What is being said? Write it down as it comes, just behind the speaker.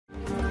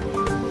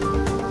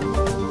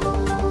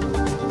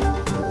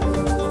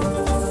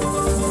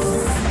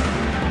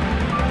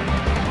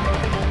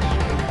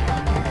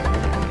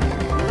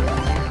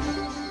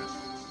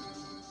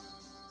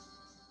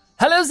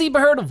Hello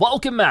Zebraherd,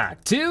 welcome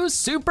back to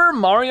Super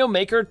Mario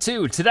Maker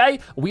 2. Today,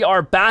 we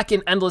are back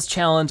in Endless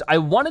Challenge. I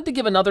wanted to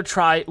give another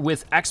try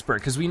with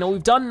Expert, because we know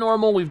we've done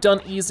normal, we've done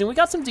easy, and we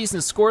got some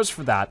decent scores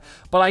for that,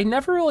 but I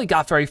never really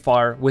got very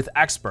far with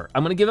Expert.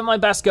 I'm gonna give it my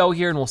best go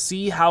here, and we'll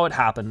see how it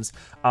happens.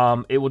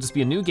 It will just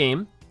be a new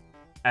game,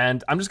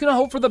 and I'm just gonna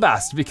hope for the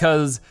best,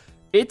 because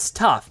it's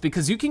tough,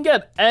 because you can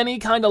get any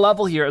kind of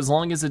level here as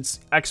long as it's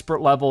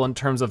expert level in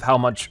terms of how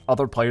much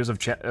other players have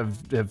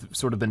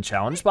sort of been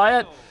challenged by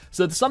it.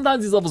 So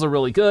sometimes these levels are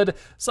really good,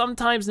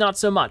 sometimes not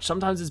so much.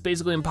 Sometimes it's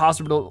basically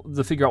impossible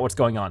to figure out what's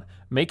going on.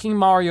 Making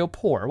Mario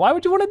poor, why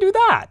would you wanna do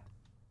that?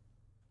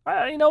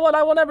 You know what,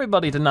 I want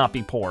everybody to not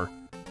be poor.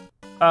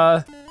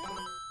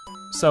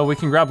 So we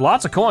can grab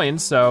lots of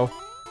coins, so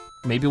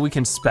maybe we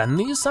can spend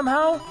these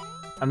somehow?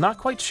 I'm not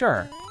quite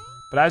sure.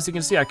 But as you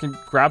can see, I can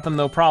grab them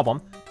no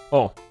problem.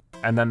 Oh,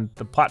 and then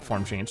the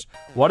platform changed.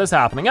 What is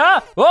happening?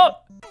 Ah, oh!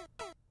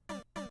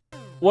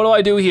 What do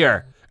I do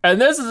here? And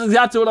this is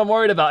exactly what I'm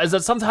worried about, is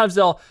that sometimes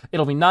it'll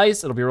be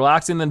nice, it'll be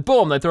relaxing, then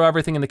boom, they throw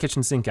everything in the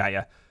kitchen sink at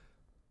you.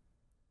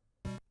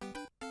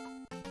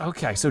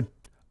 Okay, so,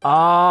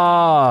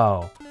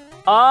 I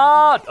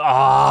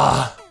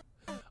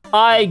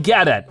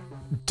get it.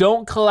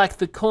 Don't collect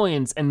the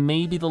coins and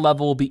maybe the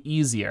level will be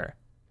easier.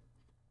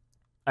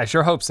 I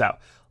sure hope so.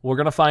 We're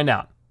gonna find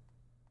out.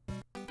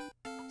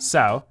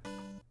 So,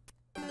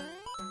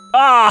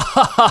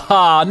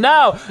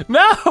 no.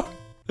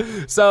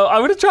 So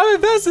I'm gonna try my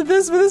best at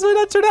this, but this might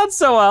not turn out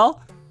so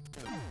well.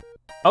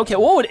 Okay,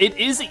 whoa, it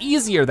is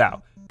easier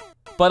though,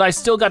 but I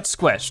still got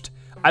squished.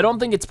 I don't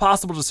think it's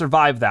possible to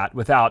survive that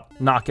without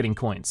not getting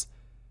coins.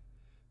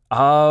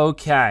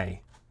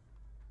 Okay,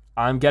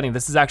 I'm getting,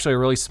 this is actually a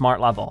really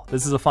smart level.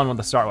 This is a fun one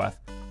to start with.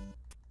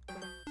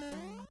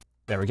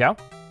 There we go.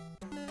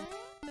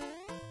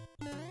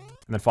 And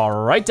then fall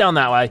right down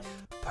that way.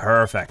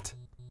 Perfect.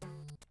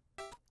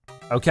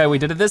 Okay, we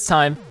did it this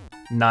time.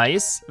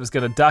 Nice. Just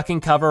gonna duck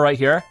and cover right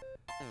here.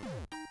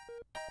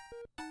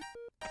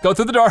 Go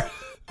through the door.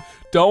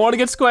 Don't wanna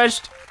get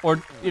squished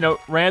or, you know,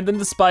 rammed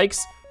into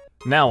spikes.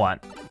 Now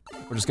what?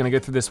 We're just gonna go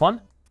through this one.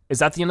 Is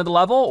that the end of the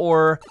level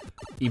or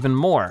even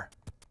more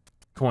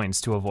coins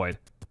to avoid?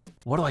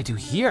 What do I do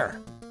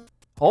here?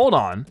 Hold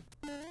on.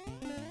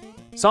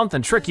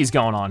 Something tricky's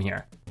going on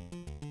here.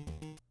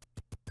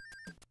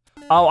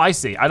 Oh, I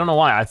see. I don't know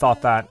why I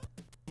thought that.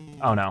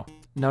 Oh no.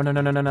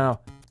 No.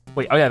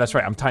 Wait, oh yeah, that's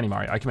right, I'm Tiny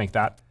Mario, I can make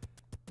that.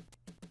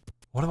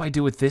 What do I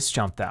do with this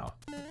jump though?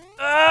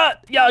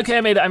 Yeah, okay,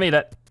 I made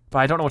it. But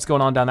I don't know what's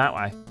going on down that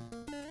way.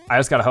 I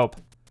just gotta hope.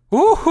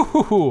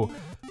 Ooh,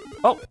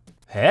 oh,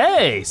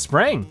 hey,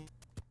 spring.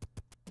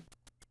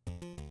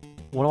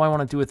 What do I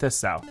wanna do with this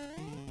though?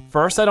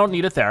 First, I don't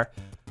need it there.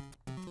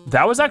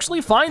 That was actually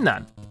fine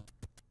then.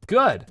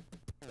 Good.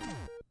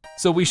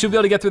 So we should be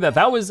able to get through that.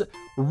 That was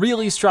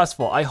really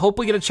stressful. I hope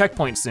we get a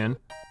checkpoint soon,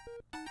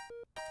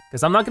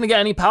 because I'm not gonna get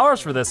any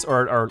powers for this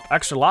or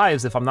extra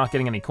lives if I'm not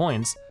getting any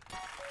coins.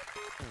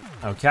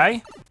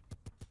 Okay.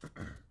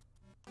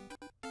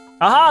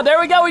 Aha, there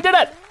we go, we did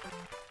it!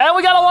 And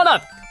we got a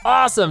 1-up,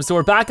 awesome. So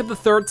we're back at the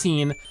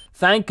 13,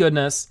 thank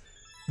goodness.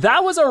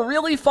 That was a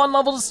really fun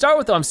level to start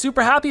with though. I'm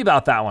super happy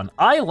about that one.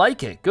 I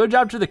like it, good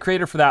job to the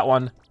creator for that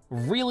one.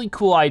 Really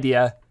cool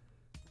idea.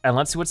 And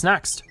let's see what's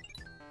next.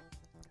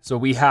 So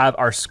we have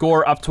our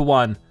score up to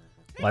 1.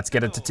 Let's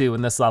get it to 2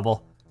 in this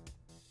level.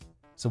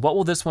 So what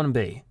will this one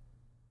be?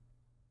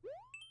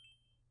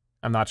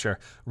 I'm not sure.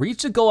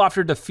 Reach the goal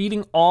after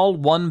defeating all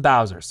 1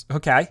 Bowsers.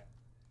 Okay.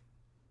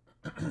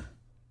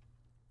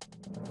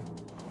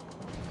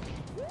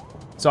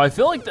 So I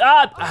feel like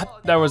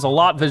there was a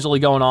lot visually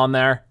going on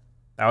there.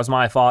 That was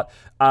my fault.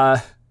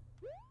 The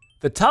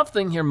tough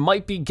thing here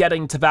might be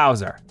getting to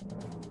Bowser.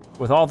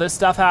 With all this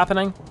stuff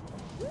happening.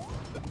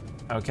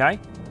 Okay.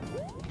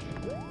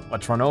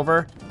 Let's run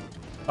over.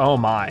 Oh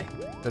my.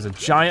 There's a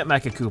giant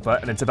Mecha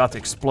Koopa and it's about to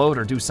explode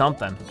or do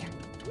something.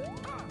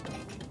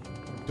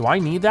 Do I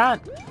need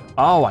that?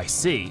 Oh, I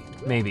see,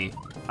 maybe.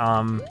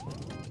 What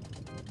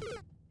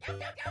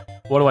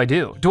do I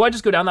do? Do I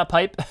just go down that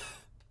pipe?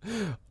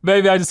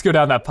 Maybe I just go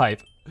down that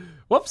pipe.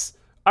 Whoops,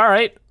 all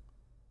right.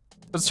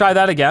 Let's try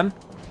that again.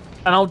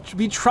 And I'll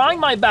be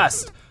trying my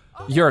best,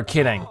 you're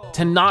kidding,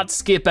 to not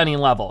skip any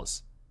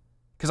levels.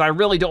 Because I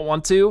really don't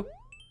want to,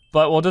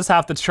 but we'll just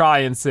have to try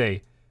and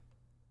see.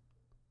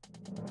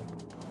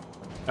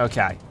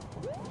 Okay,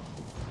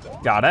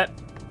 got it.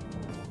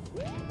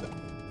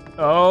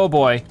 Oh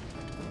boy.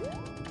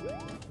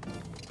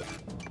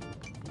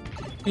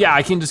 Yeah,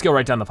 I can just go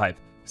right down the pipe.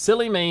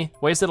 Silly me,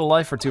 wasted a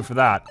life or 2 for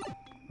that.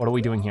 What are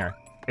we doing here?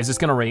 Is this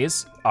gonna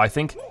raise? Oh, I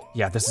think,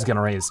 yeah, this is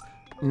gonna raise.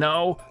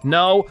 No.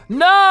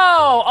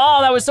 Oh,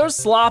 that was so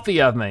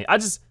sloppy of me. I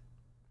just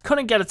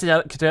couldn't get it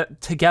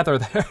together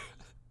there.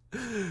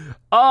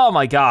 Oh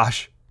my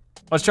gosh.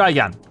 Let's try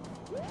again.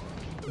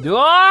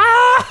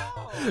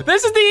 Ah!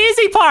 This is the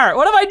easy part.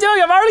 What am I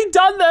doing? I've already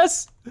done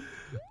this.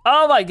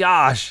 Oh my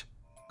gosh.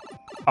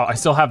 Oh, I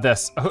still have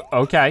this.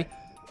 Okay.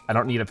 I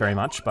don't need it very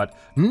much, but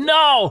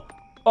no!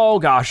 Oh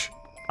gosh.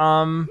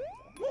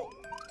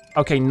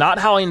 Okay, not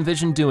how I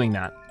envisioned doing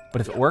that,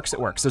 but if it works, it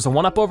works. There's a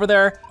 1-up over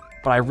there,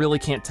 but I really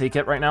can't take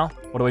it right now.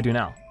 What do I do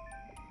now?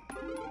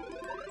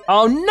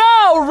 Oh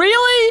no,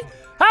 really?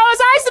 How was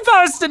I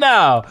supposed to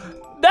know?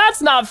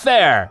 That's not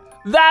fair.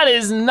 That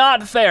is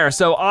not fair.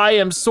 So I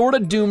am sort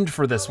of doomed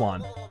for this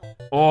one.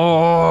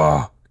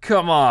 Oh,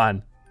 come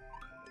on.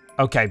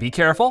 Okay, be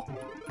careful.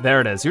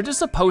 There it is. You're just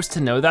supposed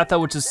to know that though,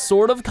 which is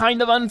sort of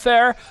kind of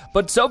unfair,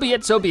 but so be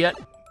it, so be it.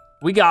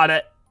 We got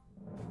it.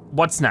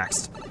 What's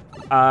next?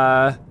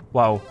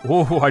 Whoa,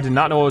 ooh, I did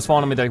not know what was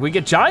falling on me there. We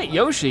get giant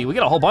Yoshi, we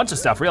get a whole bunch of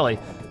stuff, really.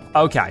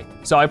 Okay,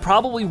 so I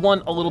probably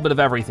want a little bit of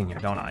everything here,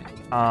 don't I?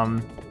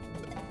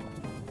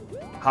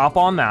 Hop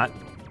on that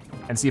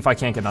and see if I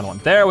can't get another one.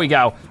 There we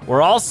go.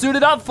 We're all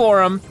suited up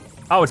for him.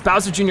 Oh, it's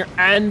Bowser Jr.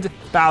 and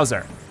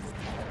Bowser.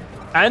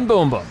 And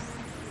Boom Boom.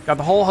 Got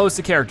the whole host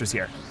of characters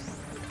here.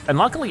 And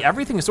luckily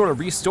everything sort of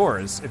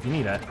restores if you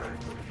need it.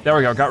 There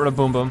we go, got rid of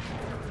Boom Boom.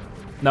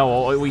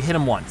 No, we hit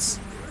him once.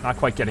 Not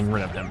quite getting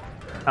rid of him.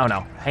 Oh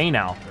no, hey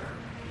now.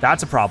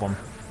 That's a problem.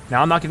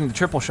 Now I'm not getting the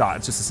triple shot,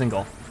 it's just a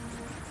single.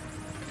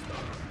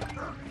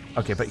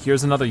 Okay, but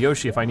here's another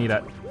Yoshi if I need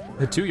it.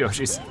 The 2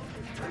 Yoshis.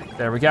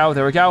 There we go,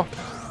 there we go.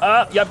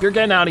 Yep, you're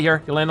getting out of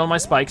here. You land on my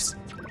spikes.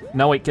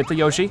 No, wait, get the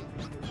Yoshi.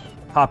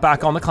 Hop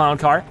back on the clown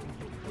car.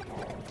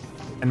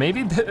 And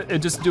maybe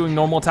just doing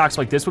normal attacks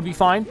like this would be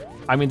fine.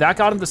 I mean, that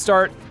got him to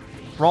start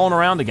rolling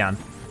around again.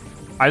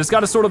 I just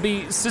gotta sort of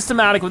be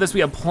systematic with this.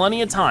 We have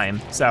plenty of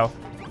time, so.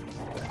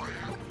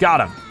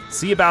 Got him.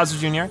 See you, Bowser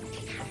Jr.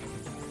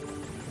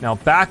 Now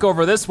back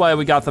over this way,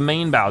 we got the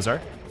main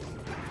Bowser.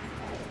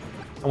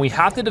 And we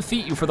have to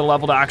defeat you for the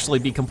level to actually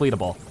be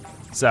completable.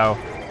 So,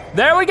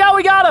 there we go,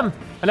 we got him.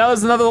 And now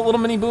there's another little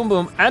mini Boom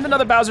Boom and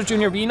another Bowser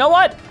Jr. But you know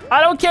what?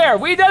 I don't care,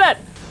 we did it.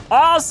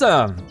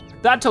 Awesome.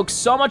 That took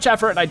so much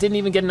effort and I didn't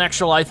even get an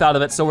extra life out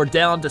of it, so we're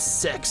down to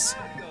 6.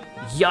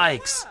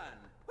 Yikes.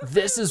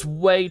 This is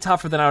way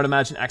tougher than I would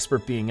imagine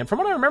Expert being. And from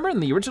what I remember in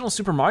the original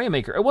Super Mario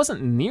Maker, it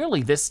wasn't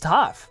nearly this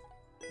tough.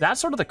 That's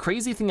sort of the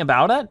crazy thing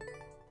about it.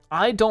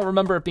 I don't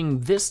remember it being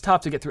this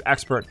tough to get through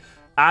Expert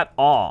at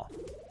all.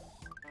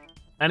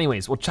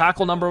 Anyways, we'll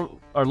tackle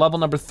level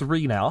number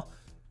 3 now.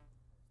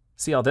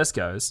 See how this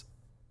goes.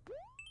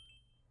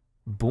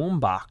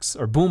 Boombox,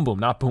 or Boom Boom,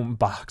 not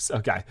Boombox,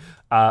 okay.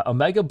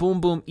 Omega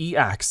Boom Boom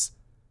EX.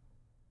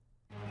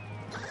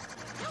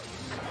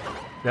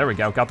 There we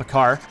go, got the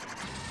car.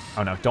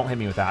 Oh no, don't hit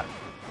me with that.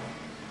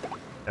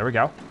 There we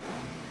go.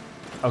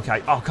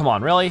 Okay, oh come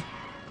on, really?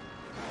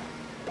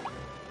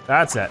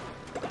 That's it.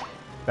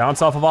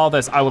 Bounce off of all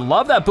this. I would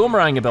love that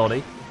boomerang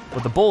ability,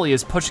 but the bully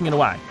is pushing it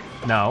away.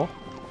 No,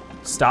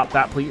 stop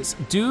that please.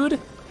 Dude,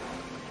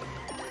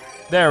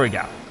 there we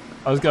go.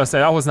 I was gonna say,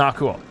 that was not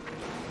cool.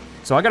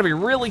 So I gotta be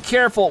really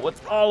careful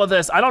with all of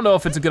this. I don't know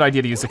if it's a good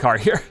idea to use the car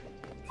here.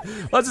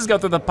 Let's just go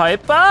through the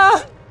pipe.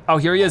 Ah! Oh,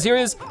 here he is,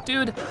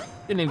 Dude,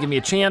 didn't even give me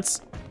a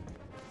chance.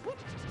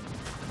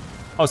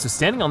 Oh, so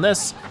standing on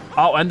this.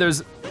 Oh, and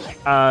there's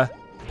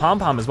Pom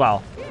Pom as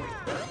well.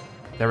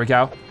 There we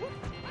go.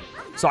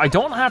 So I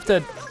don't have to,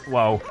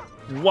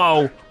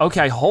 whoa.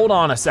 Okay, hold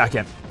on a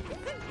second.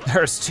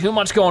 There's too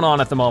much going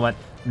on at the moment.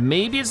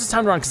 Maybe it's just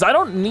time to run, because I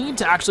don't need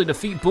to actually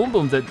defeat Boom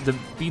Boom to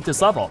beat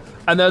this level.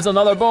 And there's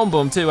another Boom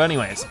Boom too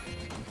anyways.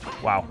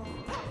 Wow.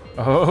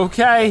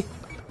 Okay.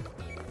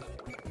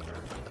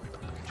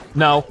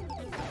 No.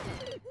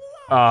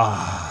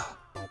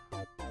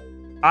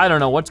 I don't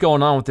know what's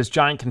going on with this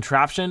giant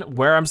contraption,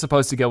 where I'm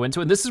supposed to go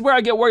into, and this is where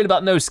I get worried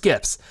about no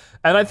skips.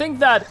 And I think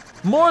that,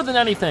 more than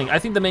anything, I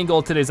think the main goal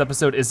of today's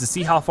episode is to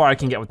see how far I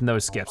can get with no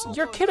skips.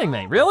 You're kidding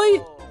me,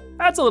 really?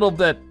 That's a little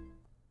bit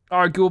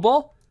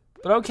arguable,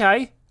 but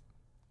okay.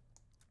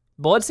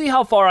 But let's see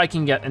how far I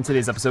can get in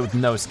today's episode with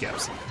no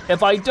skips.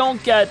 If I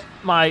don't get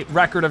my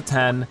record of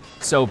 10,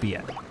 so be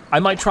it. I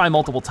might try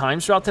multiple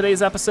times throughout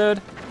today's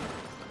episode,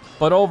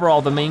 but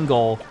overall the main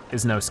goal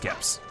is no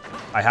skips.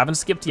 I haven't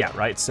skipped yet,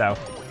 right? So,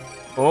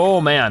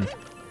 oh man.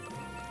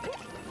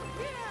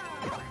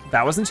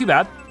 That wasn't too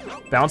bad.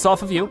 Bounce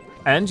off of you,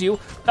 and you.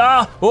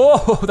 Ah,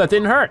 oh, that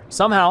didn't hurt,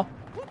 somehow.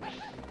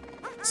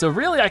 So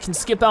really I can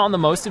skip out on the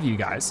most of you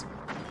guys.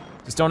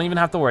 Just don't even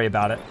have to worry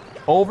about it.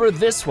 Over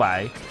this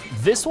way,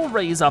 this will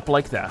raise up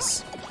like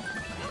this.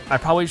 I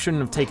probably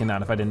shouldn't have taken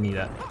that if I didn't need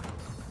it.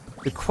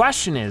 The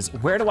question is,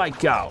 where do I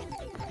go?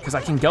 Because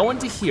I can go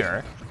into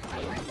here,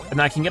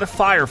 and I can get a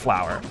fire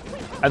flower,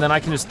 and then I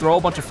can just throw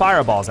a bunch of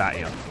fireballs at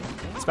you.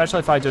 Especially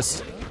if I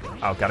just,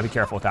 oh, gotta be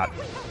careful with that.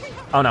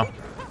 Oh no,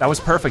 that was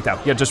perfect though.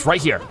 Yeah, just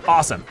right here,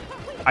 awesome.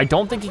 I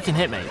don't think he can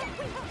hit me.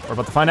 We're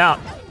about to find out.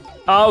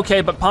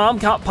 Okay, but Pom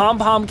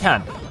Pom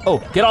can. Oh,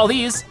 get all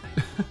these.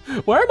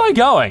 Where am I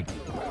going?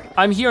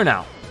 I'm here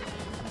now.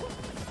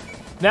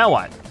 Now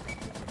what?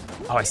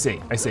 Oh, I see.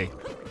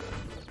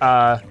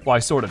 Well, I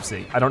sort of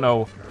see. I don't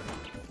know.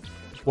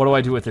 What do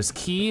I do with this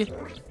key?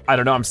 I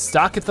don't know, I'm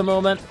stuck at the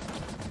moment.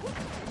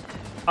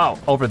 Oh,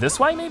 over this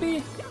way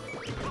maybe?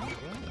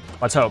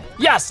 Let's hope.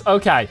 Yes,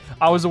 okay.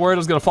 I was worried I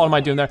was gonna fall to my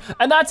doom there.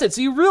 And that's it,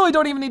 so you really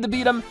don't even need to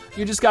beat him.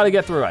 You just gotta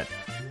get through it.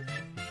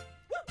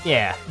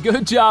 Yeah,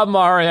 good job,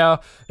 Mario.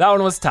 That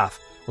one was tough.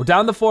 We're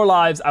down to 4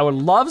 lives. I would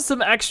love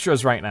some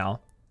extras right now.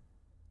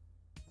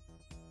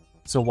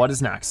 So what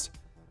is next?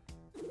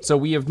 So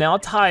we have now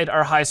tied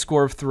our high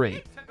score of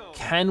 3.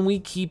 Can we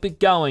keep it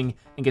going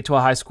and get to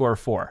a high score of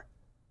 4?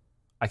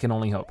 I can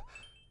only hope.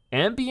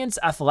 Ambience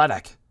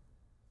athletic.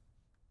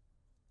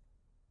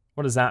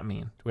 What does that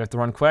mean? Do we have to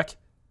run quick?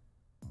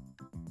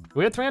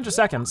 We have 300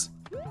 seconds.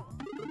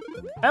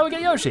 And we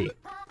get Yoshi.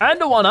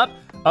 And a 1-up.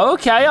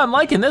 Okay, I'm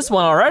liking this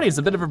one already. It's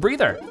a bit of a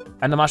breather.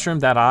 And the mushroom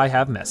that I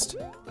have missed.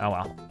 Oh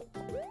well.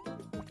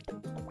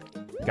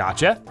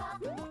 Gotcha.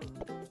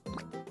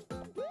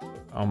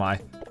 Oh my.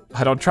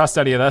 I don't trust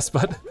any of this,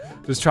 but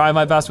just try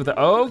my best with it.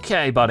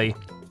 Okay, buddy.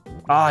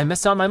 Oh, I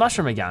missed out on my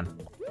mushroom again.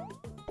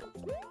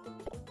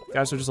 You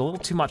guys are just a little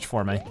too much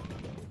for me.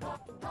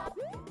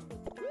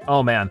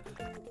 Oh man.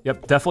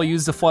 Yep, definitely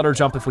use the flutter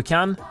jump if we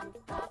can.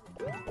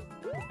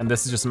 And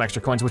this is just some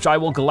extra coins, which I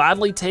will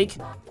gladly take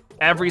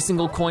every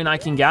single coin I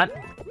can get.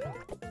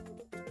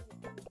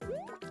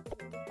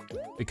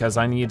 Because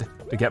I need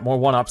to get more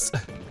 1-ups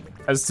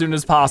as soon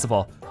as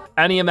possible.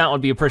 Any amount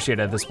would be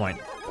appreciated at this point.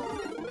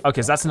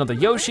 Okay, so that's another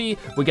Yoshi.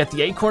 We get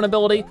the acorn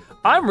ability.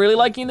 I'm really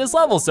liking this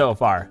level so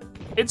far.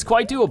 It's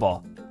quite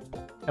doable.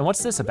 And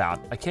what's this about?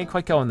 I can't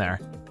quite go in there.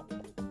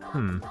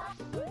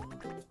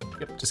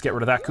 Yep, just get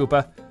rid of that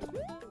Koopa.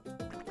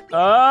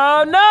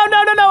 No,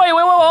 wait,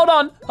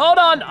 hold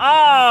on.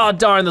 Ah,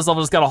 darn, this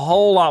level just got a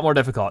whole lot more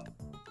difficult.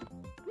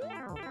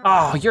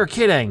 Oh, you're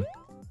kidding.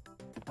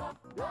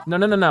 No.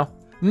 No.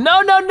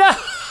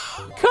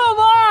 Come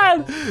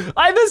on,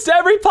 I missed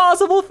every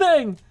possible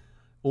thing.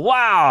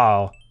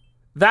 Wow,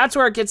 that's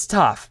where it gets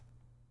tough.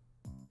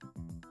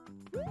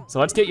 So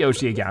let's get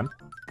Yoshi again,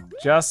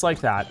 just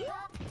like that.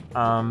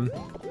 Oh,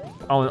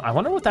 I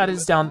wonder what that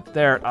is down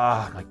there.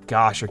 Oh my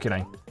gosh, you're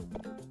kidding.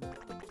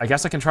 I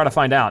guess I can try to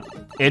find out.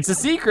 It's a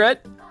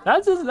secret.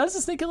 That's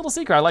a sneaky little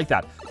secret, I like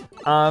that.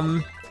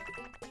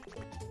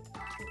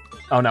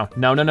 Oh no.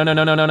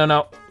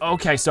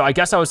 Okay, so I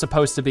guess I was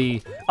supposed to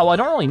be, oh, I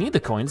don't really need the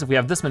coins if we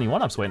have this many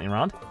 1-ups waiting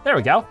around. There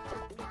we go.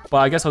 But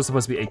I guess I was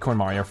supposed to be Acorn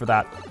Mario for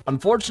that.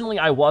 Unfortunately,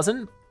 I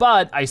wasn't,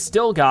 but I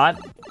still got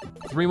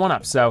 3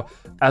 1-ups. So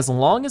as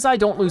long as I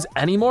don't lose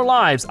any more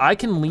lives, I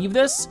can leave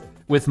this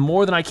with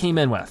more than I came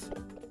in with.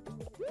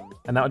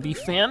 And that would be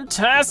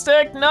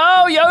fantastic.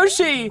 No,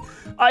 Yoshi,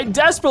 I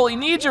desperately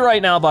need you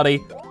right now,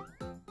 buddy.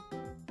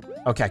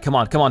 Okay, come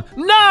on.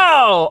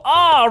 No!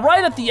 Oh,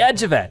 right at the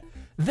edge of it.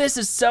 This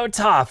is so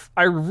tough.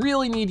 I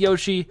really need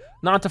Yoshi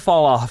not to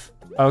fall off.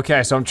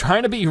 Okay, so I'm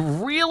trying to be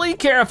really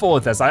careful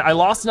with this. I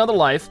lost another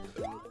life.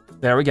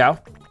 There we go.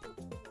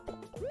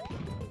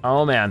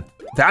 Oh man,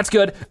 that's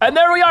good. And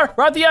there we are,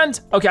 we're at the end.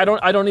 Okay,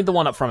 I don't need the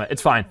 1-up from it,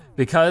 it's fine.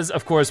 Because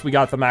of course we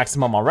got the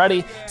maximum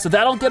already. So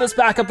that'll get us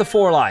back up to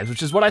 4 lives,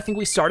 which is what I think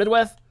we started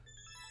with.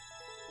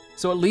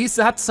 So at least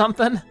that's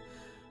something.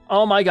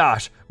 Oh my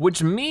gosh,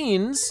 which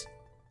means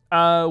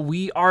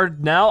we are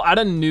now at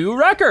a new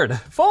record,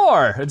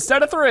 4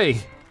 instead of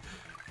 3.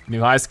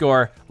 New high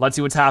score, let's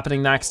see what's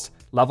happening next.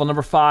 Level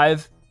number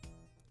 5,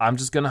 I'm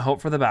just gonna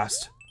hope for the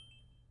best.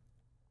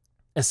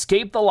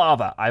 Escape the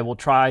lava. I will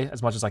try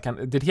as much as I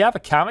can. Did he have a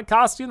Kamek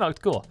costume? That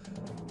looked cool.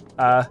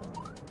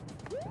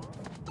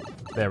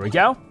 There we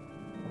go.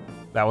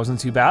 That wasn't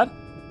too bad.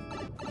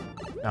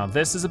 Now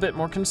this is a bit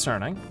more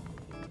concerning.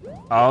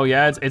 Oh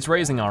yeah, it's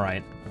raising all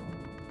right.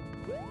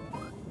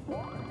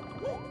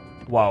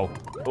 Whoa,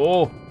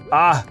 oh,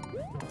 I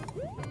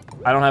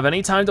don't have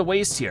any time to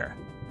waste here.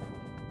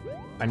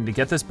 I need to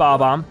get this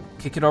Bob-omb,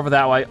 kick it over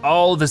that way.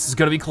 Oh, this is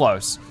gonna be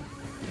close.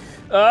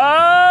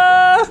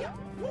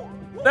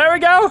 There we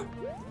go.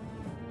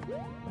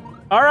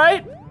 All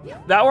right,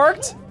 that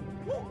worked.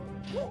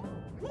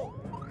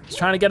 Just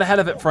trying to get ahead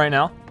of it for right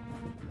now.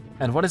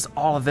 And what is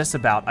all of this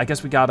about? I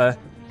guess we gotta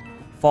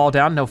fall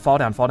down. No, fall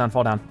down.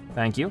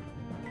 Thank you.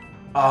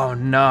 Oh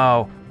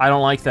no, I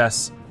don't like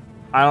this.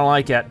 I don't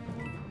like it.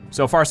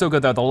 So far so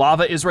good though. The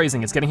lava is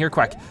raising, it's getting here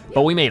quick,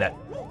 but we made it.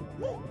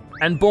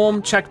 And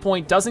boom,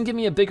 checkpoint. Doesn't give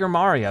me a bigger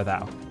Mario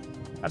though.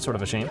 That's sort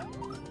of a shame.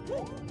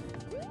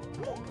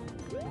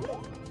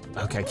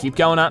 Okay, keep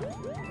going up.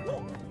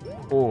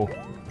 Oh,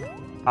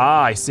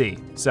 I see.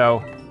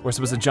 So we're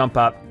supposed to jump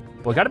up.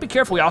 But we gotta be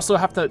careful, we also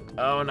have to,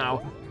 oh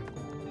no,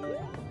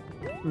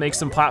 make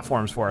some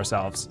platforms for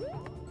ourselves.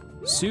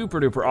 Super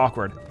duper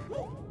awkward.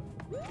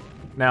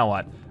 Now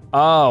what?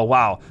 Oh,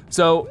 wow.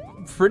 So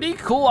pretty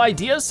cool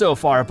idea so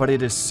far, but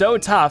it is so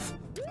tough.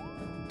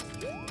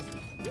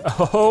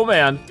 Oh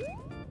man.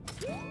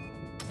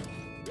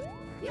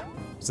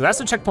 So that's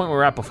the checkpoint we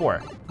were at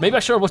before. Maybe I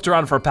should have looked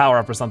around for a power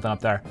up or something up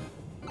there.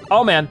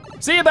 Oh man,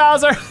 see you,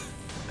 Bowser.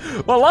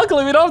 Well,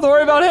 luckily we don't have to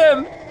worry about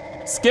him.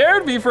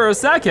 Scared me for a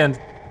second.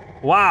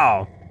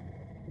 Wow.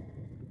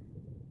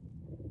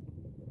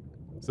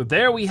 So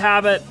there we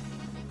have it.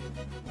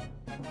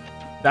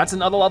 That's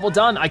another level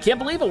done. I can't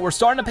believe it, we're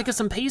starting to pick up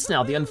some pace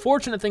now. The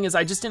unfortunate thing is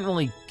I just didn't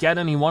really get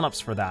any 1-ups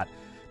for that.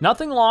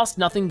 Nothing lost,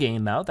 nothing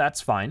gained though,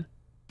 that's fine.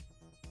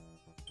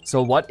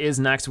 So what is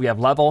next? We have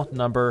level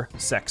number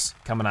 6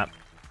 coming up.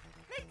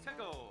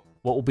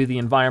 What will be the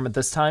environment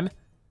this time?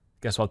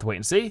 Guess we'll have to wait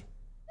and see.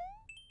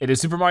 It is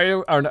Super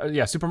Mario, or no,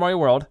 yeah, Super Mario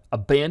World,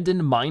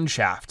 Abandoned Mine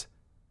Shaft.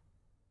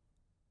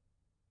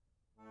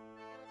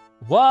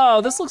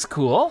 Whoa, this looks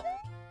cool.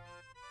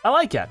 I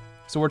like it.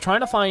 So we're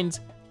trying to find,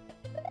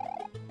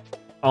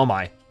 oh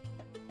my.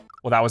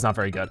 Well, that was not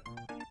very good.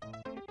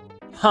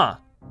 Huh.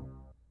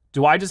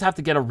 Do I just have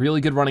to get a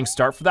really good running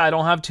start for that? I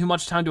don't have too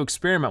much time to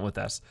experiment with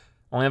this.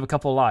 I only have a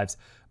couple of lives.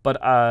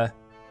 But,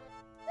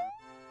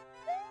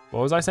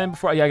 what was I saying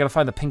before? Yeah, I gotta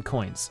find the pink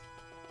coins.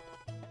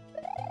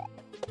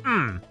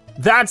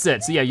 That's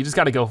it. So yeah, you just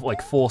gotta go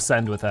like full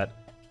send with it.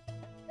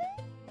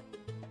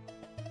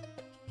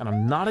 And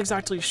I'm not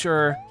exactly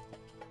sure.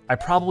 I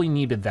probably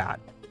needed that.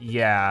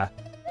 Yeah.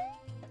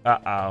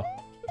 Uh-oh.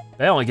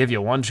 They only give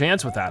you one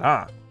chance with that,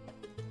 huh?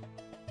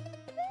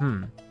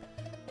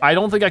 I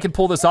don't think I can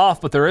pull this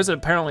off, but there is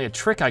apparently a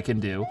trick I can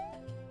do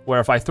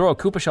where if I throw a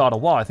Koopa shell at a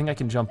wall, I think I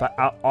can jump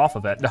out off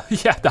of it.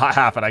 Yeah, not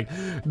happening.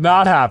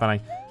 Not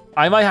happening.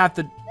 I might have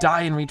to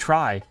die and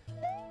retry.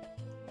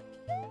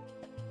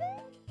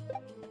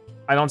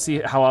 I don't see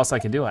how else I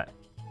can do it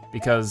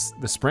because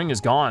the spring is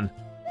gone.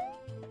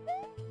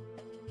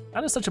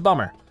 That is such a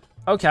bummer.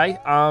 Okay,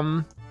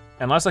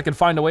 unless I can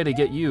find a way to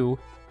get you.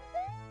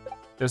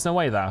 There's no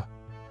way though.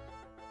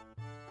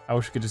 I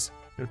wish I could just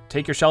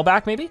take your shell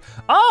back maybe?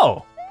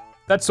 Oh,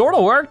 that sort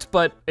of worked,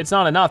 but it's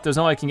not enough. There's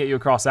no way I can get you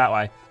across that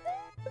way.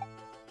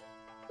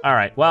 All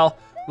right, well,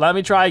 let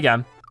me try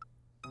again.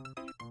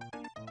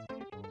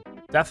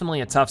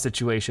 Definitely a tough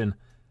situation.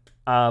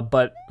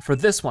 But for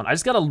this one, I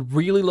just gotta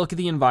really look at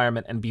the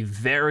environment and be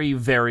very,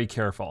 very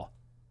careful.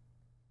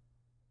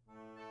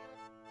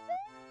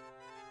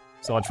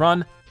 So let's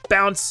run,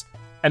 bounce,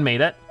 and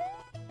made it.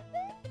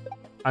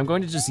 I'm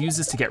going to just use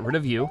this to get rid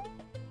of you.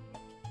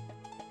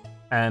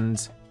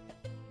 And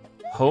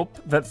hope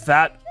that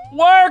that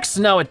works.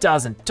 No, it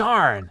doesn't,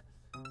 darn.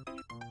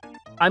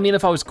 I mean,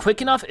 if I was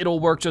quick enough, it'll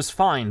work just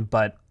fine,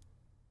 but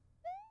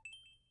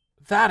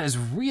that is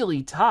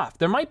really tough.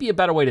 There might be a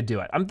better way to do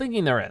it. I'm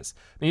thinking there is.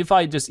 Maybe if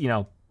I just, you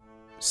know,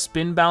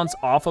 spin bounce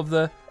off of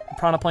the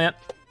piranha plant.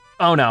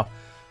 Oh no,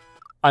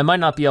 I might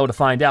not be able to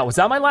find out. Was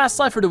that my last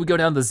life or did we go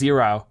down to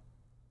 0?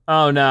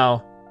 Oh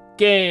no,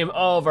 game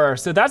over.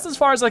 So that's as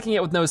far as I can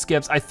get with no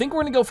skips. I think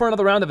we're gonna go for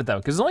another round of it though,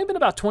 because it's only been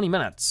about 20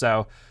 minutes,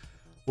 so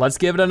let's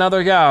give it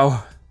another go.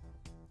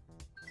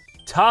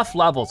 Tough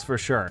levels for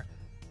sure.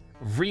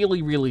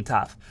 Really, really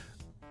tough.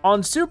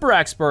 On Super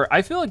Expert,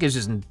 I feel like it's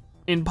just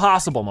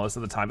impossible most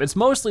of the time. It's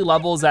mostly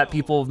levels that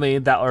people have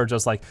made that are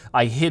just like,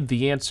 I hid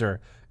the answer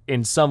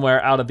in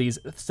somewhere out of these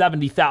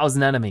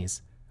 70,000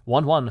 enemies.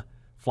 1-1,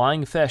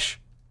 flying fish,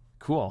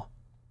 cool.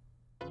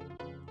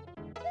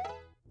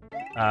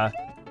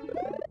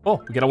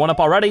 Oh, we get a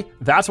 1-up already.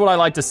 That's what I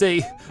like to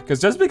see,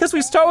 because just because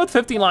we start with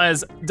 15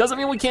 lives doesn't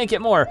mean we can't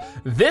get more.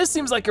 This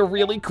seems like a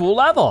really cool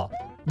level.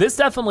 This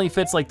definitely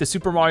fits like the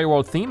Super Mario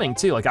World theming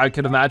too. Like I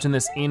could imagine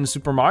this in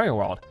Super Mario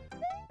World.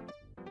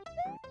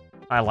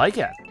 I like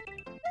it.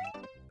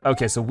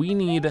 Okay, so we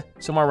need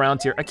somewhere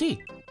around here, a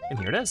key, and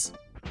here it is.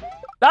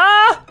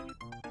 Ah!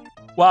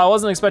 Well, I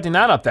wasn't expecting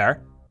that up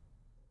there.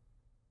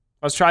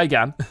 Let's try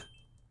again.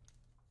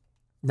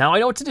 Now I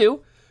know what to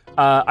do.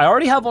 I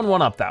already have one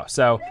 1-up though,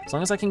 so as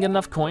long as I can get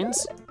enough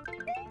coins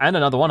and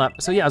another 1-up.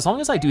 So yeah, as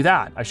long as I do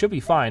that, I should be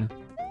fine.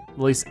 At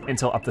least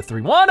until up to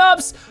 3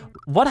 1-ups.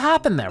 What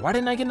happened there? Why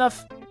didn't I get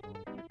enough?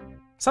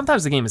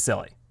 Sometimes the game is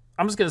silly.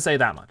 I'm just gonna say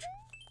that much.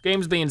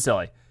 Game's being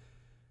silly.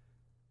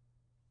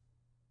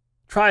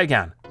 Try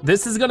again.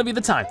 This is gonna be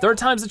the time. 3rd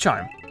time's the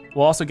charm.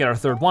 We'll also get our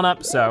 3rd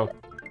 1-up, so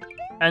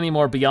any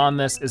more beyond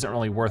this isn't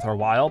really worth our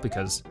while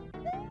because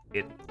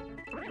it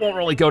won't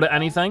really go to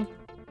anything.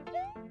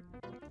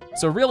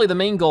 So really the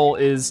main goal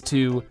is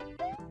to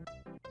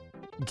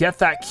get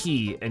that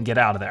key and get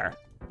out of there.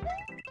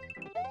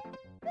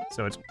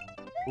 So it's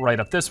right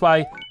up this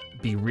way.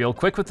 Be real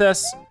quick with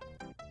this.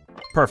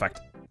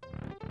 Perfect.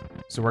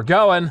 So we're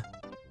going,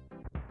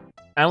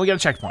 and we get a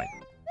checkpoint.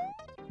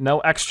 No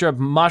extra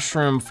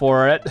mushroom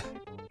for it.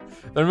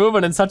 They're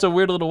moving in such a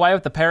weird little way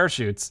with the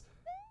parachutes.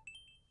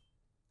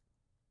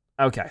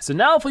 Okay, so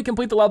now if we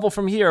complete the level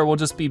from here, we'll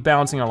just be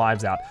bouncing our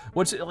lives out,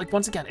 which, like,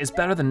 once again, is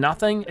better than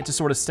nothing. It just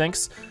sort of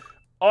stinks.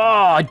 Oh,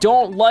 I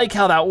don't like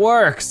how that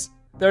works.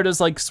 They're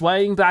just like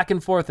swaying back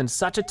and forth in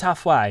such a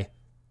tough way.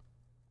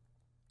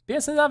 Yeah,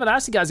 since I haven't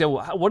asked you guys yet,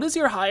 what is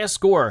your highest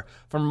score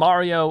from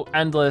Mario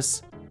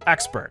Endless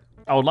Expert?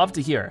 I would love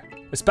to hear,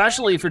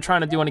 especially if you're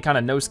trying to do any kind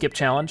of no skip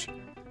challenge.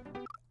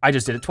 I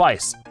just did it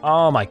twice.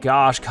 Oh my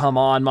gosh, come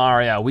on,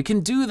 Mario. We can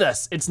do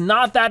this. It's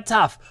not that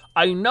tough.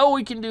 I know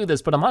we can do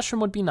this, but a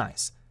mushroom would be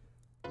nice.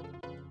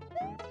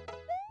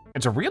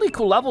 It's a really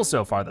cool level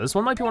so far, though. This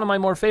one might be one of my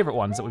more favorite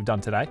ones that we've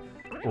done today.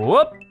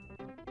 Whoop.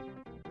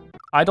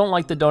 I don't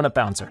like the donut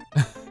bouncer.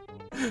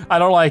 I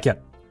don't like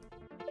it.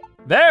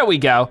 There we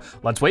go.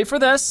 Let's wait for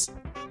this.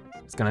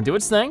 It's gonna do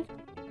its thing.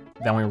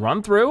 Then we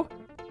run through.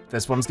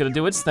 This one's gonna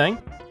do its thing.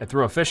 It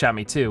threw a fish at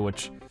me too,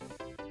 which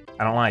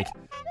I don't like.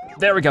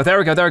 There we go, there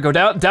we go, there we go.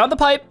 Down the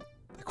pipe,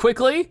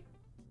 quickly.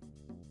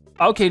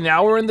 Okay,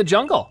 now we're in the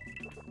jungle.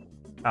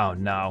 Oh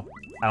no,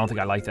 I don't think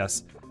I like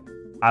this.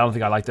 I don't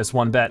think I like this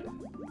one bit.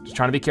 Just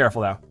trying to be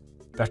careful though.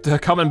 They're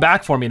coming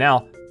back for me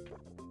now.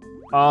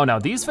 Oh no,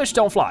 these fish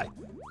don't fly.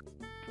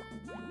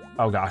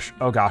 Oh gosh,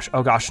 oh gosh,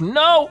 oh gosh,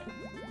 no!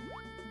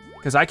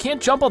 Because I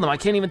can't jump on them, I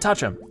can't even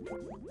touch them.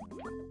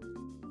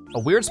 A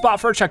weird spot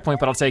for a checkpoint,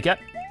 but I'll take it.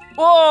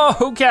 Oh,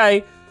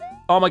 okay.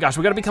 Oh my gosh,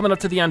 we gotta be coming up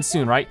to the end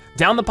soon, right?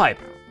 Down the pipe.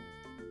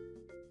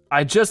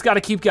 I just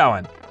gotta keep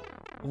going.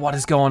 What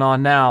is going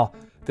on now?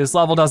 This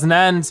level doesn't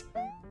end.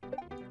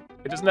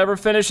 It just never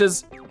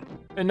finishes.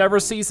 It never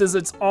ceases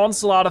its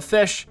onslaught of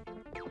fish.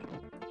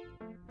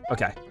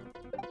 Okay,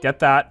 get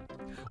that.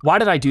 Why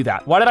did I do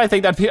that? Why did I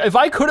think that? If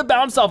I could have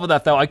bounced off of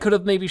that though, I could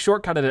have maybe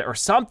shortcutted it or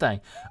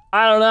something.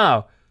 I don't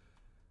know.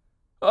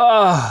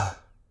 Ugh.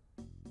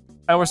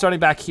 And we're starting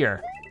back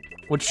here,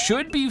 which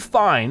should be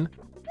fine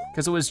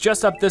because it was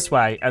just up this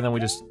way and then we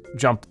just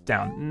jumped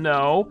down.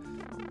 No.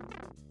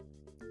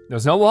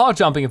 There's no wall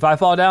jumping. If I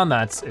fall down,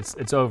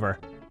 it's over.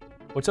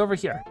 What's over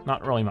here?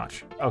 Not really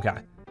much. Okay.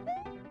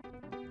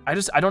 I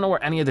don't know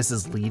where any of this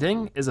is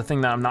leading is a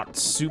thing that I'm not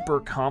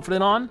super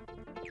confident on.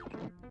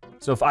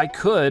 So if I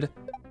could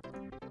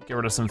get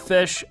rid of some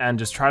fish and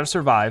just try to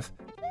survive,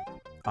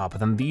 but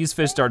then these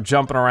fish start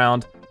jumping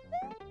around.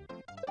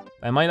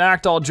 I might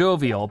act all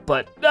jovial,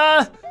 but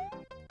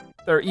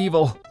they're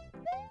evil.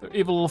 They're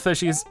evil little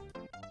fishies.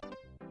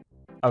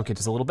 Okay,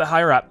 just a little bit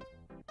higher up.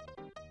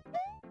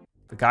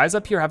 The guys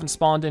up here haven't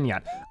spawned in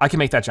yet. I can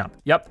make that jump,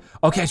 yep.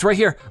 Okay, it's right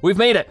here. We've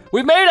made it,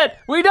 we've made it,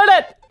 we did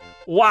it!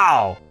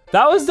 Wow,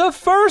 that was the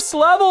first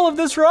level of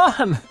this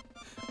run.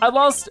 I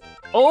lost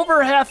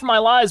over half my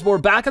lives, but we're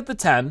back at the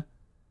 10.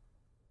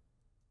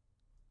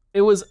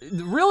 It was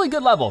a really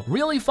good level,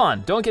 really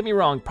fun. Don't get me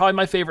wrong, probably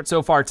my favorite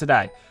so far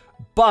today.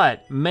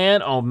 But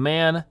man, oh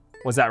man,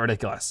 was that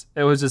ridiculous.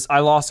 It was just, I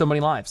lost so many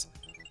lives.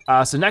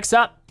 So next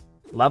up,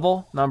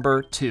 level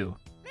number 2.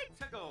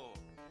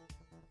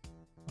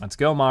 Let's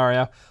go,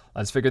 Mario.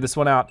 Let's figure this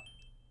one out.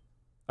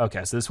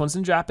 Okay, so this one's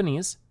in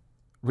Japanese.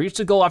 Reach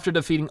the goal after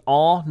defeating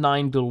all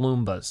 9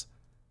 Goombas.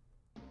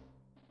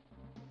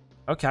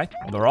 Okay,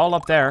 well, they're all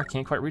up there.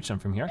 Can't quite reach them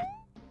from here.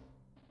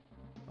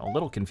 A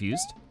little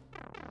confused.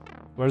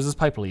 Where does this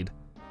pipe lead?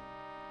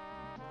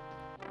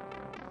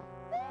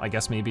 I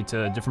guess maybe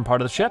to a different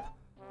part of the ship?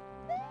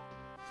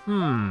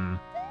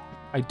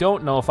 I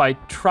don't know if I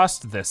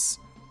trust this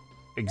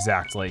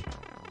exactly.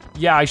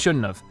 Yeah, I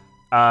shouldn't have.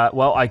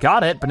 Well, I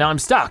got it, but now I'm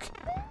stuck.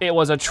 It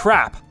was a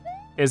trap.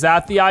 Is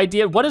that the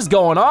idea? What is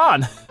going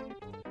on?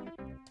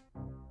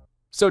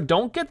 So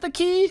don't get the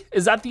key?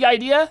 Is that the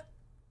idea?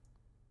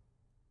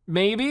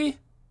 Maybe?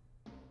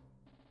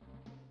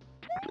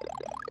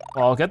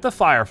 Well, I'll get the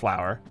fire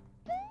flower.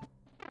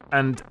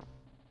 And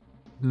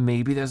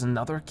maybe there's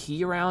another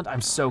key around?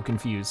 I'm so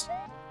confused.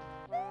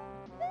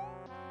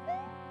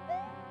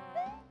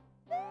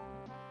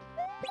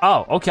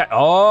 Oh, okay.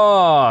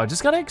 Oh,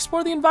 just gotta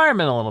explore the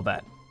environment a little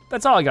bit.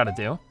 That's all I gotta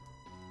do.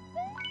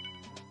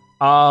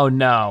 Oh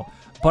no,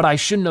 but I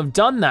shouldn't have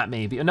done that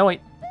maybe. No,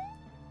 wait,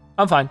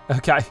 I'm fine,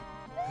 okay.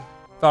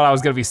 Thought I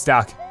was gonna be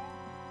stuck.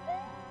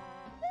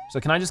 So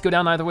can I just go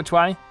down either which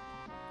way?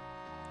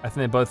 I think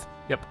they both,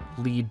 yep,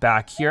 lead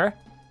back here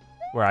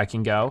where I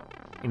can go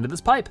into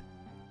this pipe.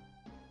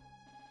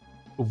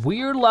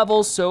 Weird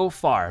level so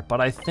far,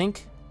 but I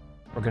think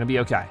we're gonna be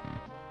okay.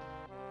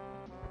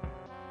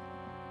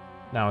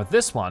 Now with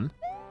this one,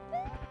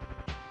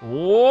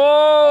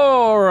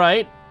 whoa, all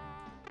right.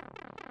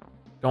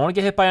 Don't wanna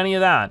get hit by any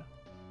of that.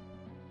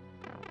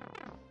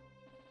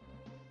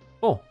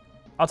 Oh,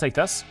 I'll take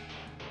this.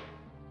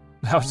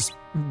 That was just,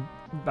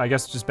 I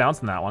guess just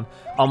bouncing that one.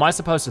 Oh, am I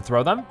supposed to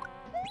throw them?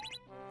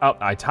 Oh,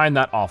 I timed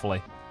that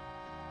awfully.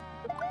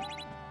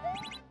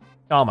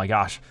 Oh my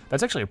gosh,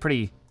 that's actually a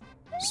pretty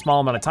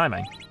small amount of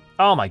timing.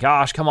 Oh my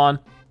gosh, come on.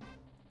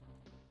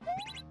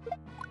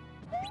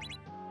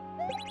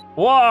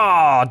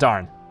 Whoa,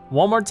 darn.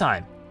 One more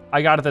time.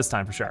 I got it this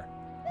time for sure.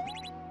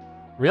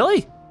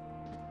 Really?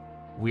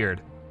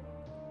 Weird.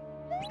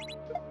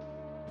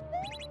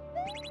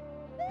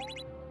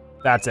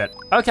 That's it,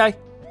 okay.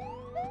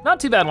 Not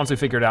too bad once we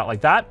figured it out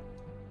like that.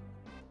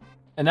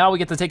 And now we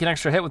get to take an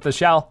extra hit with the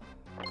shell.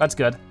 That's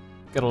good.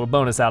 Get a little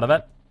bonus out of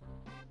it.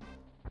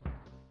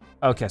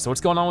 Okay, so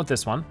what's going on with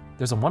this one?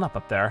 There's a 1-up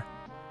up there.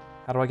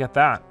 How do I get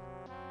that?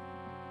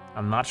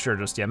 I'm not sure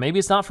just yet. Maybe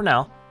it's not for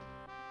now.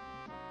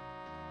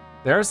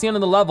 There's the end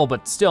of the level,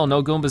 but still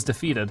no Goombas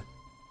defeated.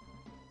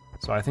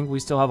 So I think we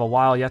still have a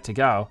while yet to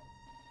go.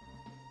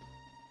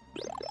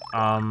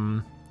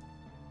 Yeah,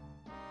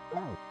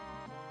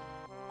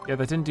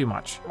 that didn't do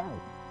much.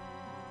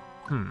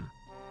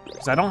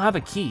 Because I don't have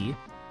a key.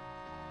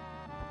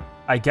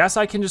 I guess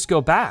I can just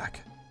go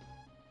back.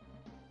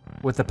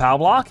 With the POW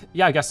block?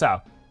 Yeah, I guess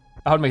so.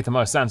 That would make the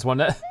most sense,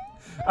 wouldn't it?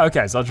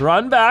 Okay, so let's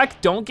run back.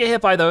 Don't get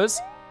hit by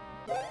those.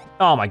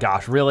 Oh my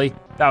gosh, really?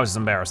 That was just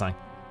embarrassing.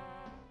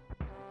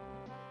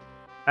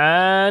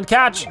 And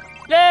catch.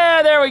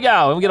 Yeah, there we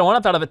go. And we get a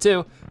 1-up out of it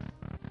too.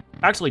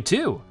 Actually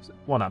 2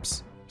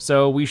 1-ups.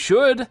 So we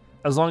should,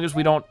 as long as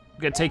we don't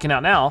get taken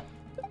out now.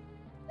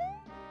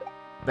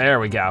 There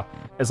we go.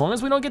 As long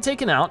as we don't get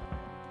taken out,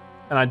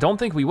 and I don't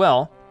think we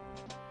will,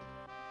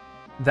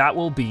 that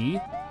will be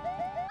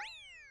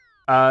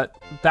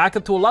back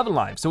up to 11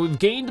 lives. So we've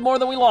gained more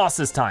than we lost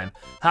this time.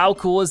 How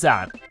cool is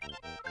that?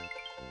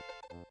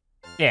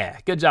 Yeah,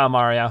 good job,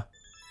 Mario.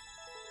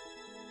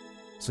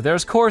 So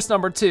there's course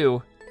number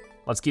 2.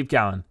 Let's keep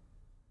going.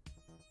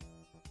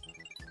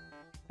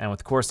 And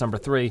with course number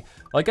 3,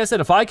 like I said,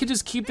 if I could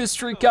just keep this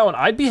streak going,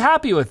 I'd be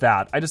happy with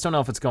that. I just don't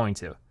know if it's going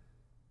to.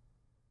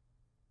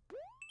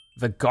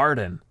 The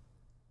garden.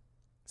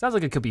 Sounds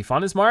like it could be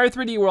fun. It's Mario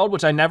 3D World,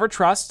 which I never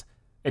trust.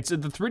 The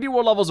 3D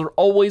World levels are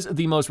always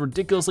the most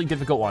ridiculously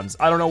difficult ones.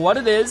 I don't know what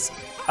it is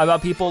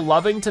about people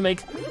loving to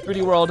make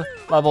 3D World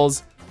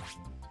levels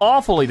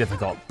awfully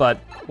difficult, but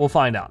we'll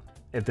find out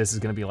if this is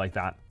gonna be like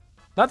that.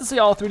 Not to say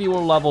all 3D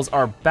World levels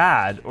are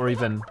bad, or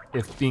even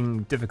if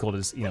being difficult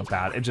is,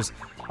 bad. It just,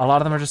 a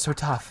lot of them are just so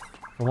tough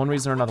for one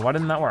reason or another. Why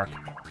didn't that work?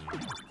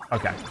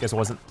 Okay, guess it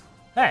wasn't.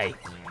 Hey.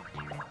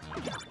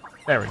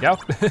 There we go.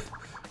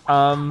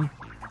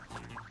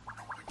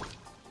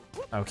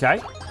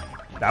 Okay,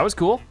 that was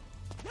cool.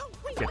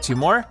 Get 2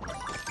 more.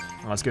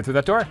 Let's go through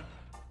that door.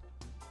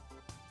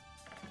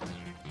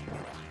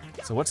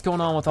 So what's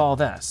going on with all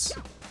this?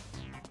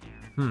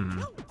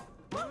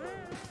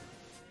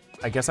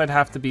 I guess I'd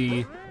have to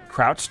be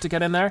crouched to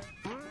get in there.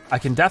 I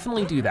can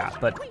definitely do that,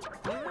 but,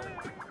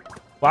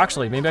 well,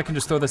 actually, maybe I can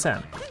just throw this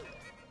in.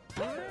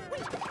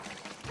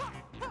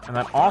 And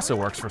that also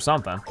works for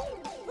something.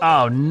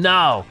 Oh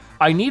no,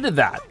 I needed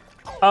that.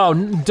 Oh,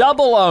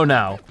 double oh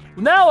no.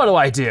 Now what do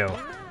I do?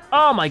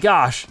 Oh my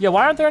gosh. Yeah,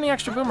 why aren't there any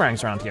extra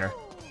boomerangs around here?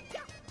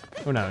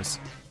 Who knows?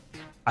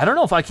 I don't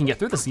know if I can get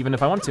through this even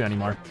if I want to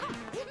anymore.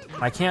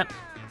 I can't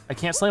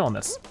slam on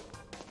this.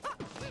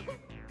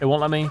 It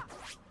won't let me.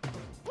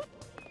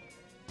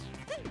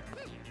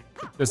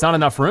 There's not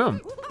enough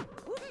room.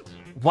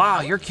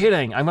 Wow, you're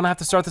kidding. I'm gonna have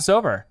to start this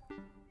over.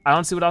 I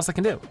don't see what else I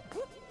can do.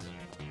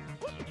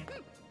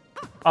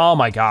 Oh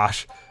my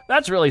gosh,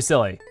 that's really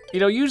silly.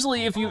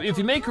 Usually if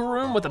you make a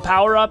room with a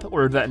power up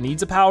or that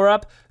needs a power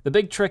up, the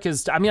big trick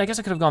is, I guess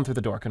I could have gone through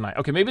the door, couldn't I?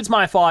 Okay, maybe it's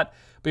my fault,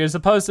 but you're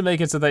supposed to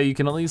make it so that you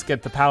can at least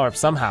get the power up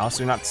somehow so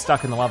you're not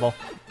stuck in the level.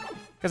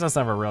 Because that's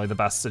never really the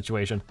best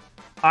situation.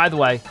 Either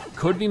way,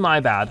 could be my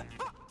bad.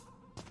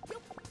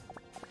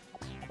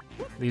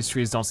 These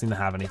trees don't seem to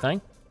have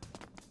anything.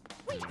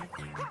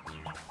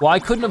 Well, I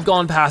couldn't have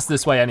gone past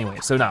this way anyway,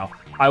 so no,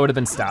 I would have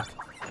been stuck.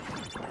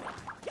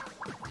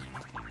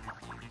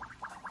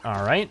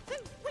 All right.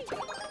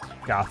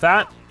 Got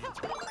that,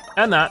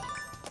 and that.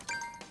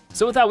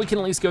 So with that, we can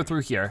at least go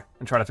through here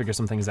and try to figure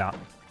some things out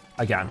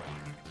again.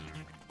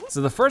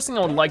 So the first thing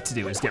I would like to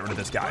do is get rid of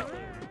this guy.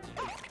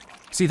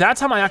 See, that's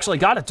how I actually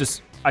got it,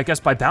 just, I guess,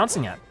 by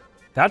bouncing it.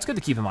 That's good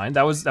to keep in mind.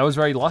 That was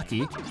very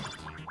lucky.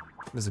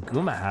 There's a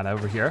Goomba hat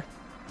over here.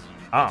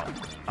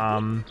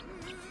 Oh,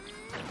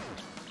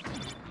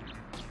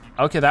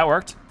 okay, that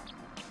worked.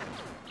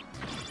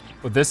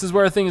 But this is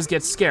where things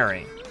get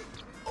scary.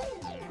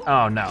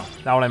 Oh no,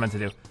 not what I meant to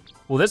do.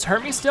 Will this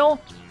hurt me still?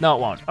 No,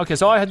 it won't. Okay,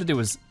 so all I had to do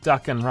was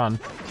duck and run.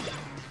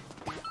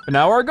 But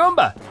now we're a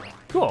Goomba.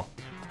 Cool.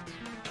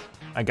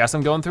 I guess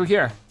I'm going through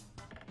here.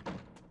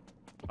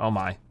 Oh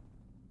my.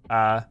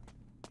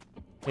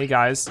 Hey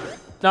guys.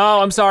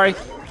 No, I'm sorry.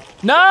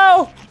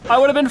 No, I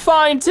would have been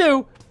fine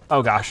too.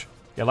 Oh gosh.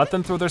 Yeah, let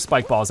them throw their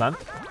spike balls on.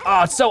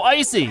 Oh, it's so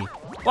icy.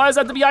 Why does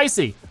it have to be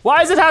icy? Why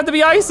does it have to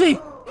be icy?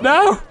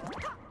 No.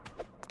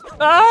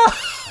 Ah,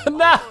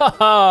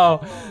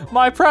 no.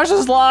 My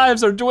precious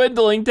lives are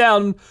dwindling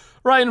down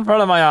right in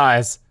front of my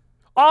eyes.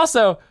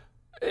 Also,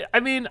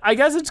 I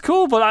guess it's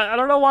cool, but I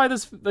don't know why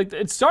this,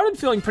 it started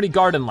feeling pretty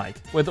garden-like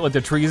with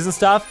the trees and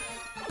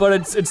stuff, but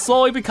it's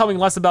slowly becoming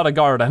less about a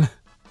garden.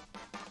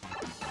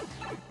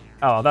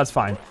 Oh, that's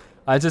fine.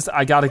 I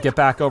gotta get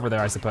back over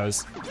there, I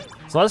suppose.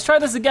 So let's try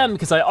this again,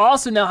 because I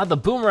also now have the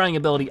boomerang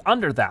ability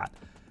under that.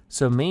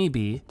 So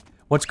maybe,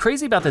 what's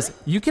crazy about this,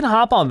 you can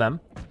hop on them.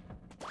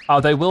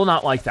 Oh, they will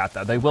not like that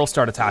though. They will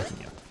start attacking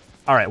you.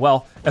 All right,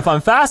 well, if I'm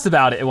fast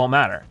about it, it won't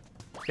matter.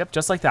 Yep,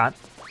 just like that.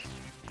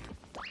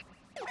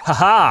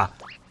 Haha!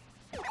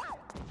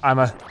 I'm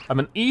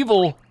an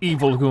evil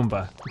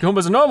Goomba.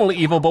 Goombas are normally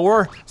evil, but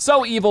we're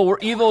so evil, we're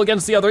evil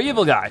against the other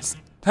evil guys.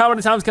 How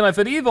many times can I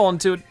fit evil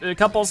into a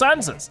couple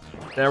sentences?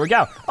 There we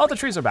go. Oh, the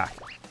trees are back.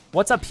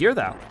 What's up here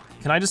though?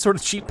 Can I just sort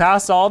of cheat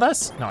past all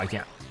this? No, I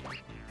can't.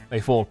 They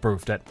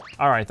foolproofed it.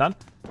 All right then.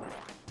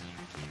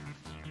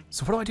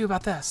 So what do I do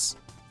about this?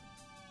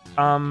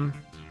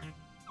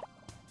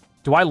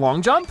 Do I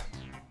long jump?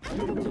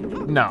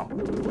 No.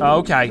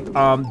 Okay,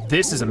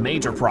 this is a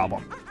major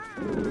problem.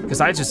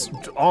 Because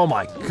oh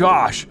my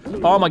gosh,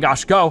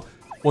 go.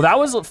 Well, that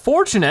was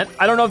fortunate.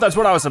 I don't know if that's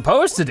what I was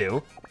supposed to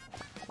do,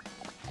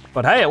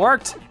 but hey, it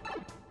worked.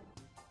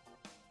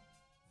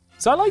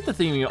 So I like the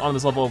theming on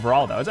this level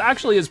overall though. It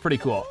actually is pretty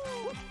cool.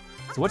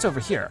 So what's over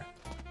here?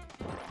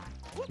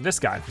 This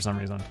guy for some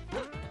reason.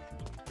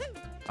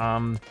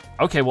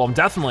 Okay, well, I'm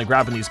definitely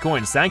grabbing these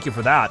coins. Thank you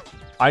for that.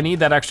 I need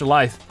that extra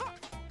life.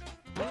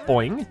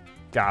 Boing,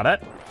 got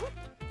it.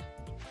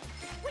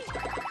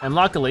 And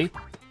luckily,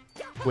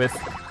 with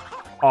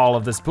all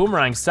of this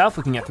boomerang stuff,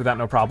 we can get through that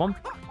no problem.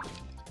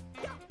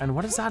 And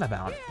what is that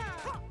about?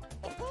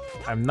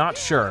 I'm not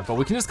sure, but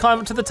we can just climb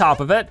up to the top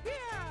of it.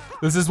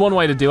 This is one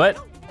way to do it.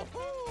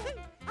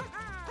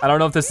 I don't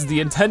know if this is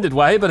the intended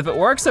way, but if it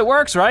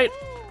works, right?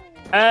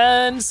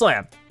 And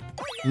slam.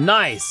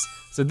 Nice.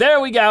 So there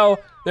we go.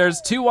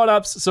 There's 2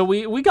 1-ups. So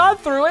we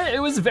got through it. It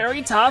was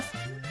very tough.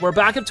 We're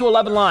back up to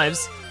 11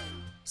 lives.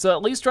 So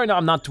at least right now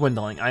I'm not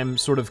dwindling. I'm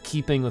sort of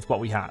keeping with what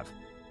we have.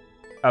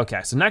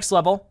 Okay, so next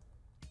level.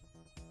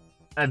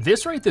 At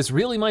this rate, this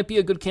really might be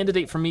a good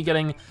candidate for me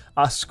getting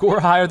a score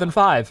higher than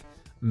 5.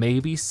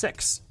 Maybe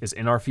 6 is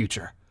in our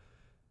future.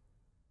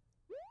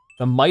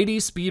 The Mighty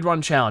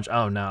Speedrun Challenge.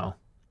 Oh no.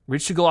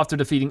 Reach the goal after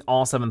defeating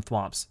all 7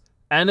 thwomps.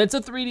 And it's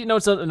a 3D, no,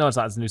 it's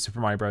not, it's New Super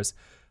Mario Bros.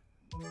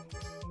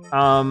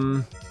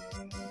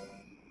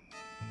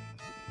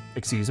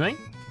 Excuse me?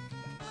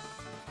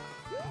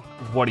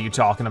 What are you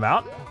talking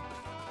about?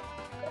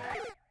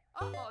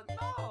 Oh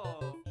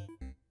no.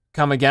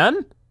 Come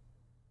again?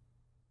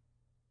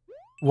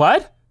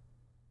 What?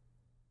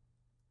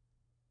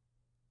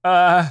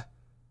 I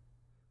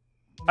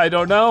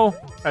don't know.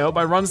 I hope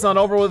my run's not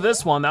over with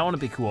this one. That one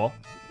would be cool.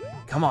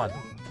 Come on.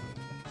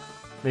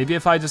 Maybe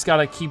if I just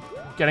gotta keep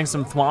getting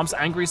some thwomps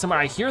angry somewhere.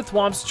 I hear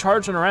thwomps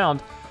charging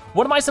around.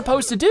 What am I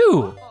supposed to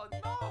do?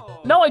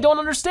 No, I don't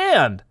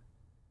understand.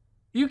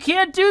 You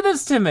can't do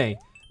this to me.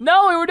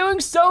 No, we were doing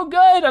so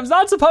good. I'm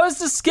not supposed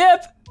to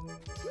skip.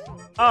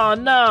 Oh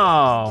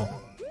no.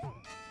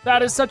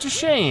 That is such a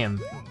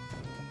shame.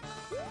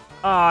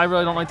 Oh, I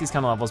really don't like these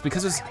kind of levels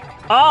because it's,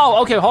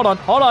 oh, okay, hold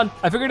on.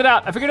 I figured it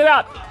out.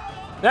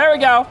 There we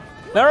go.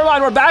 Never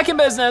mind, we're back in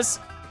business.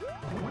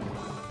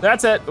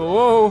 That's it.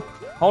 Ooh,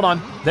 hold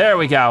on. There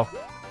we go.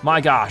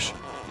 My gosh.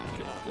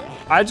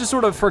 I just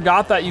sort of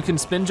forgot that you can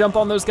spin jump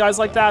on those guys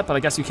like that, but I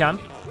guess you can.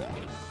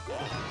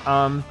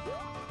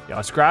 Yeah,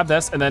 let's grab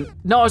this and then,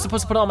 no, I was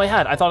supposed to put it on my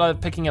head. I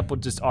thought picking up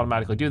would just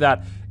automatically do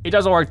that. It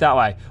doesn't work that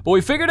way, but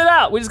we figured it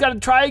out. We just gotta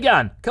try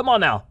again. Come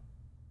on now.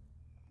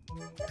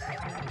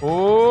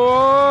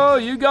 Oh,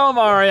 you go,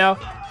 Mario.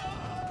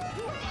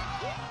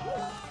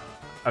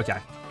 Okay,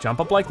 jump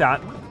up like that.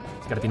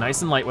 It's gotta be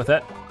nice and light with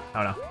it.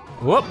 Oh no,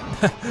 whoop,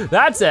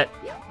 that's it.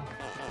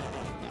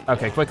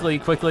 Okay,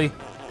 quickly.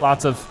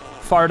 Lots of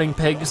farting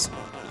pigs.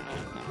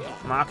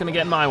 Not gonna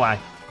get in my way.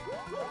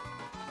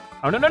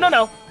 Oh,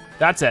 no.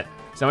 That's it.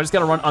 So I just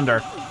gotta run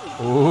under.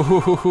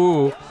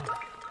 Ooh.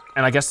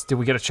 And I guess, did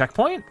we get a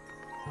checkpoint?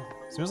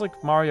 Seems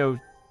like Mario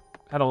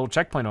had a little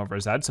checkpoint over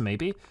his head, so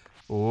maybe.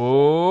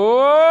 Ooh,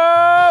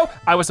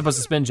 I was supposed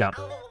to spin jump.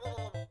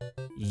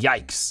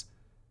 Yikes.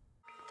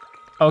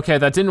 Okay,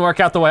 that didn't work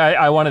out the way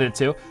I wanted it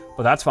to,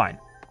 but that's fine.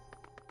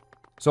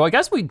 So I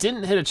guess we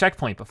didn't hit a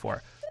checkpoint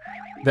before.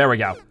 There we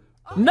go.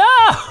 No!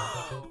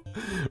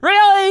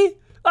 Really?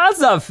 That's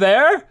not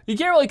fair. You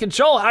can't really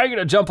control how you're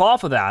gonna jump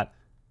off of that,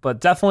 but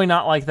definitely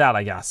not like that,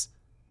 I guess.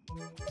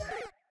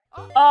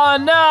 Oh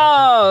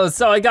no,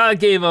 so I got a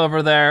game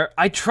over there.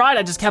 I tried,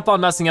 I just kept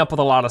on messing up with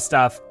a lot of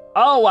stuff.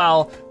 Oh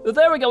well,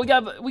 there we go.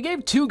 We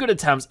gave 2 good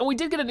attempts and we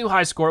did get a new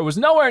high score. It was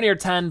nowhere near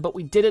 10, but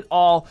we did it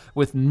all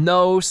with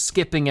no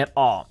skipping at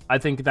all. I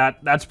think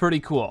that's pretty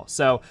cool.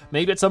 So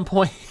maybe at some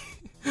point,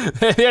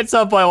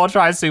 we'll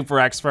try Super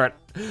Expert.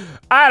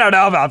 I don't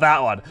know about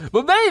that one,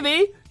 but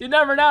maybe, you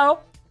never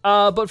know.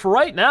 But for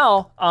right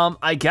now,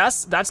 I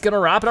guess that's gonna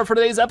wrap it up for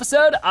today's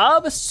episode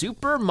of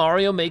Super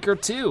Mario Maker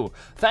 2.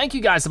 Thank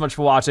you guys so much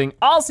for watching.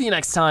 I'll see you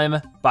next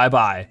time.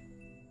 Bye-bye.